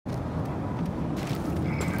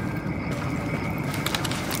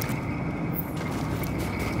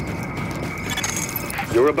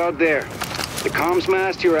You're about there. The comms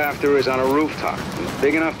mast you're after is on a rooftop.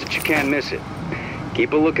 Big enough that you can't miss it.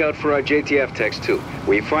 Keep a lookout for our JTF techs, too.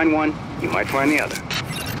 Where you find one, you might find the other.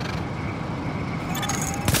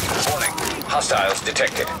 Warning. Hostiles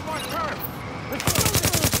detected.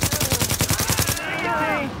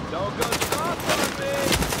 Don't go soft on me!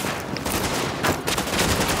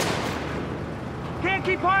 Can't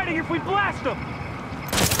keep hiding if we blast them!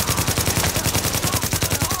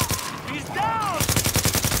 He's down!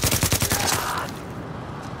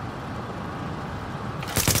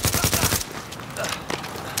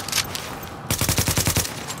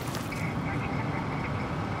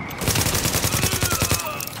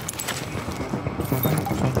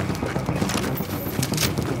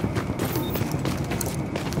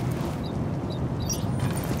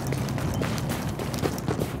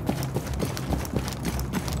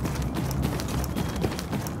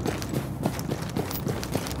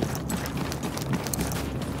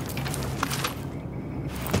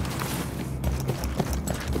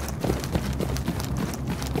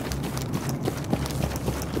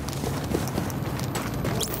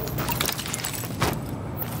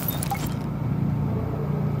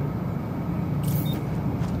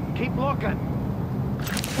 Keep looking.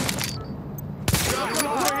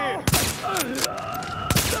 Over here.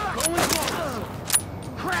 Going close.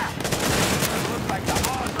 Crap! Looks like the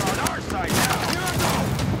odds are on our side now. Here I go.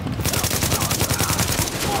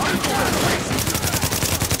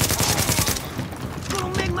 It's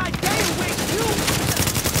gonna make my day with you.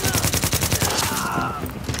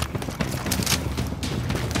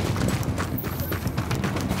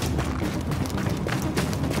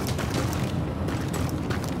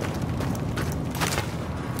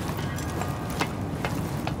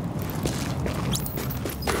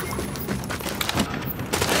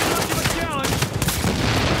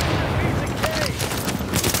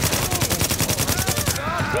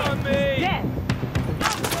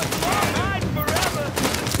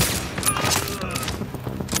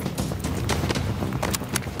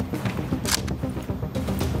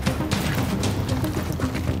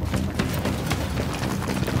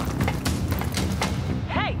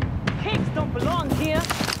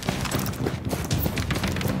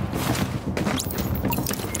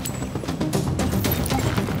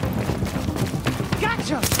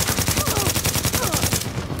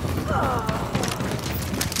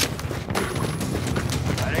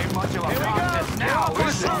 That ain't much of a contest now,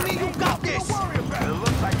 is it? Show me you got this! It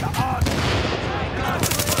looks like the odds...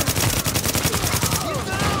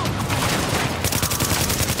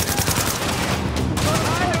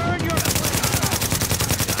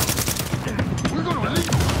 We're gonna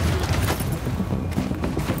leave!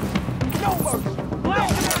 No mercy!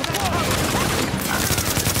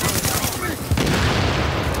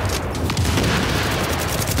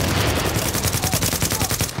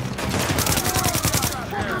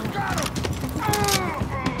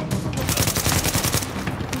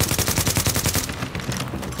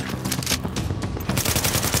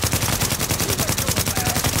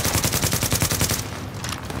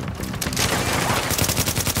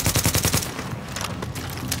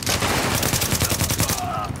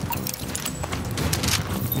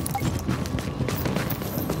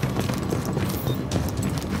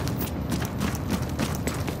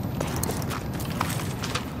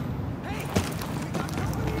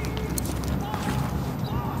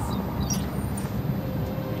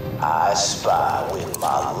 I spy with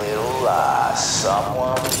my little eye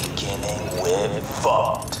someone beginning with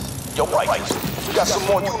fucked. Yo, right, we got some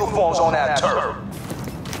more uniforms on that turf.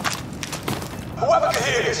 Whoever can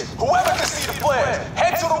hear this, whoever can see the flares,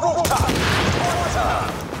 head to the rooftop. One more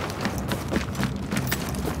time.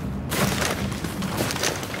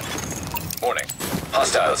 Warning.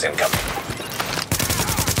 Hostiles incoming.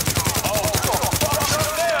 Oh,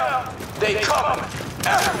 they coming.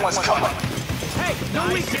 Everyone's coming. Hey, no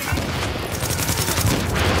weakness!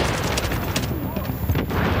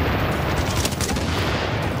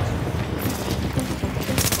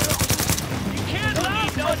 You can't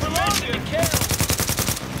leave no permission to kill!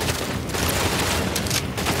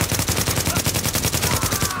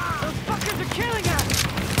 Those fuckers are killing us!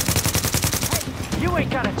 Hey, you ain't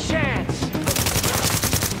got a chance!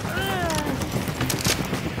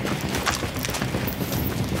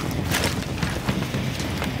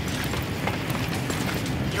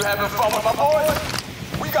 You having fun with my boys?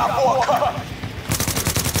 We got more coming.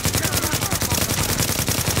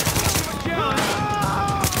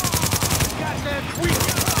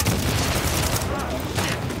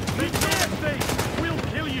 We'll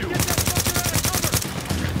kill you!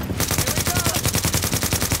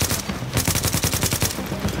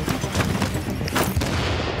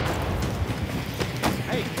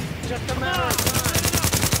 Hey,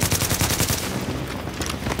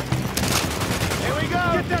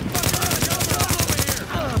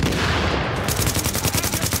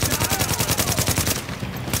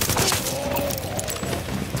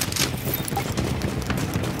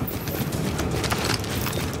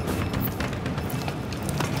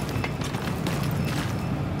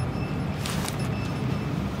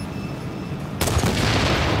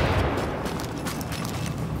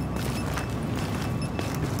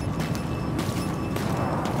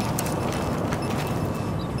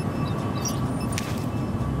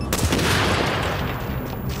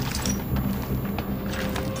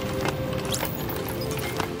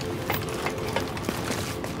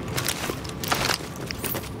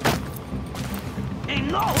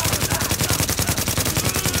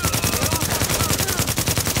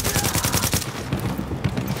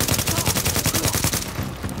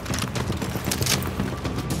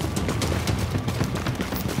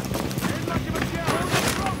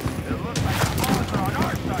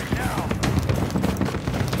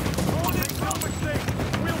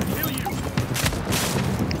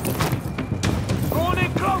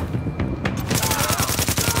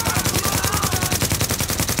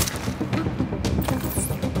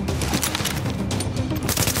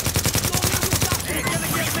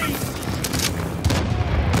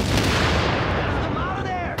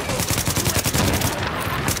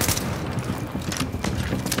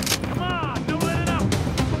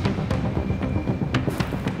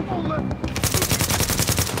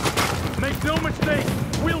 no mistake.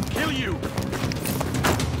 We'll kill you.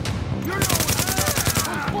 You know those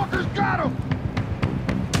fuckers got him!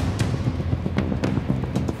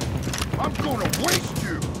 I'm gonna waste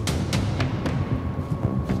you!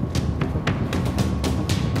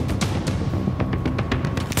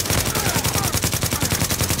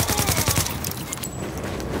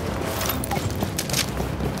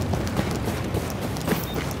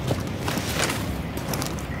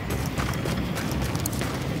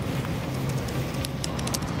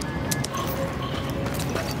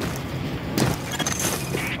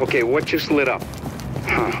 Okay, what just lit up?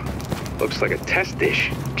 Huh. Looks like a test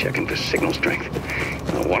dish. Checking for signal strength.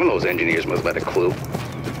 Now, one of those engineers must have had a clue.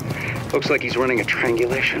 Looks like he's running a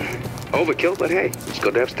triangulation. Overkill, but hey, it's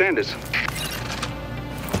good to have standards.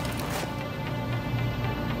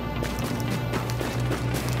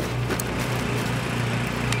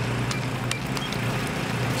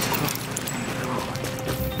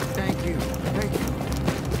 Thank you. Thank you.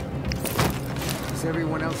 Is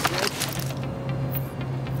everyone else dead?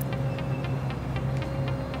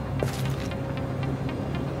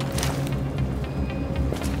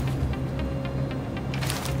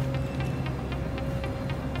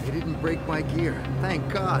 They didn't break my gear.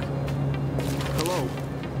 Thank God. Hello?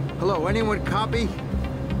 Hello, anyone copy?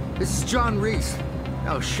 This is John Reese.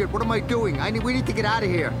 Oh shit, what am I doing? We need to get out of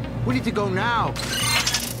here. We need to go now.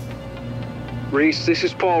 Reese, this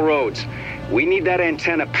is Paul Rhodes. We need that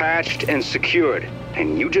antenna patched and secured.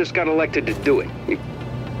 And you just got elected to do it.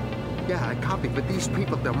 Yeah, I copy, but these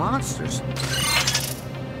people, they're monsters.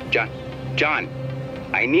 John,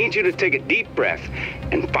 I need you to take a deep breath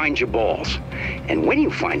and find your balls. And when you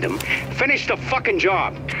find them, finish the fucking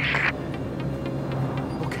job.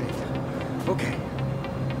 Okay. Okay.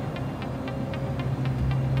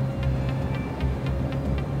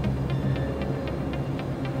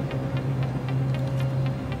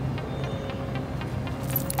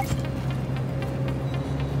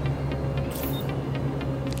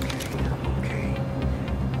 Okay.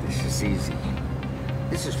 This is easy.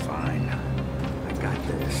 This is fine. I got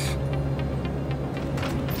this.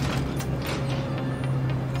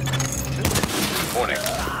 Warning.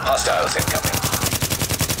 Hostiles incoming.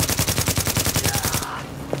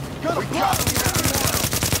 We got him!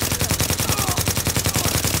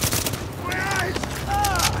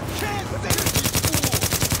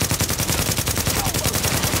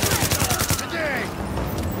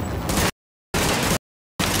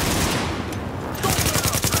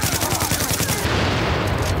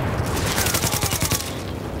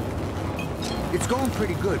 It's going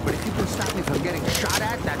pretty good, but if you can stop me from getting shot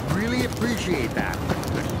at, I'd really appreciate that.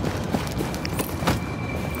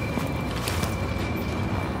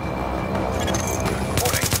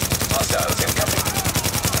 Warning. Hostiles incoming.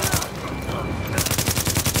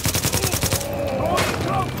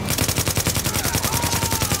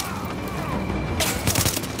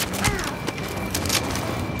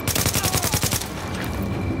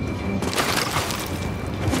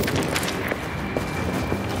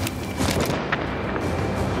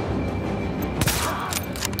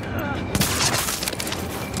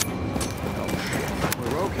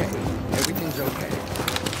 We're okay. Everything's okay.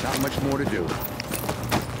 Not much more to do.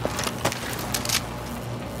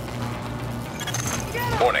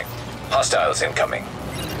 Warning. Hostiles incoming.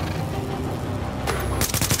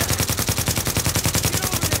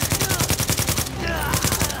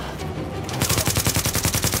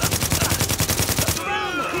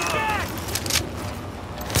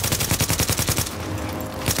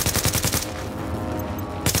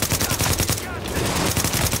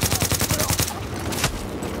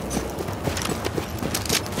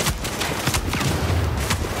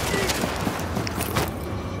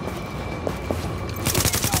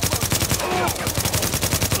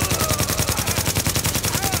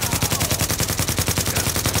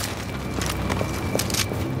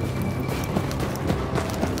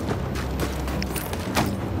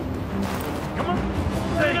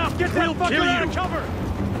 Get that fucker out of cover!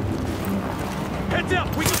 Heads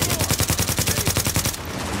up! We got more!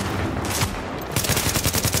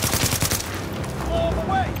 All the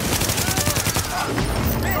way!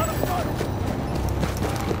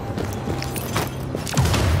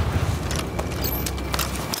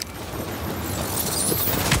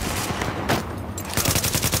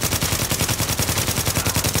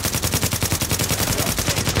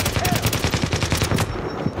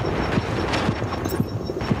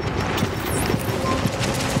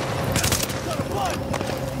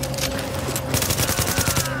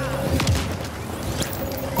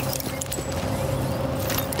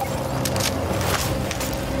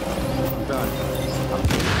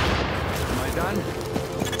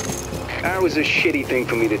 That was a shitty thing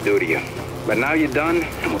for me to do to you. But now you're done,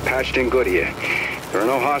 and we're patched in good here. There are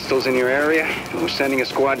no hostiles in your area, and we're sending a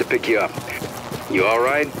squad to pick you up. You all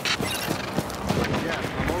right?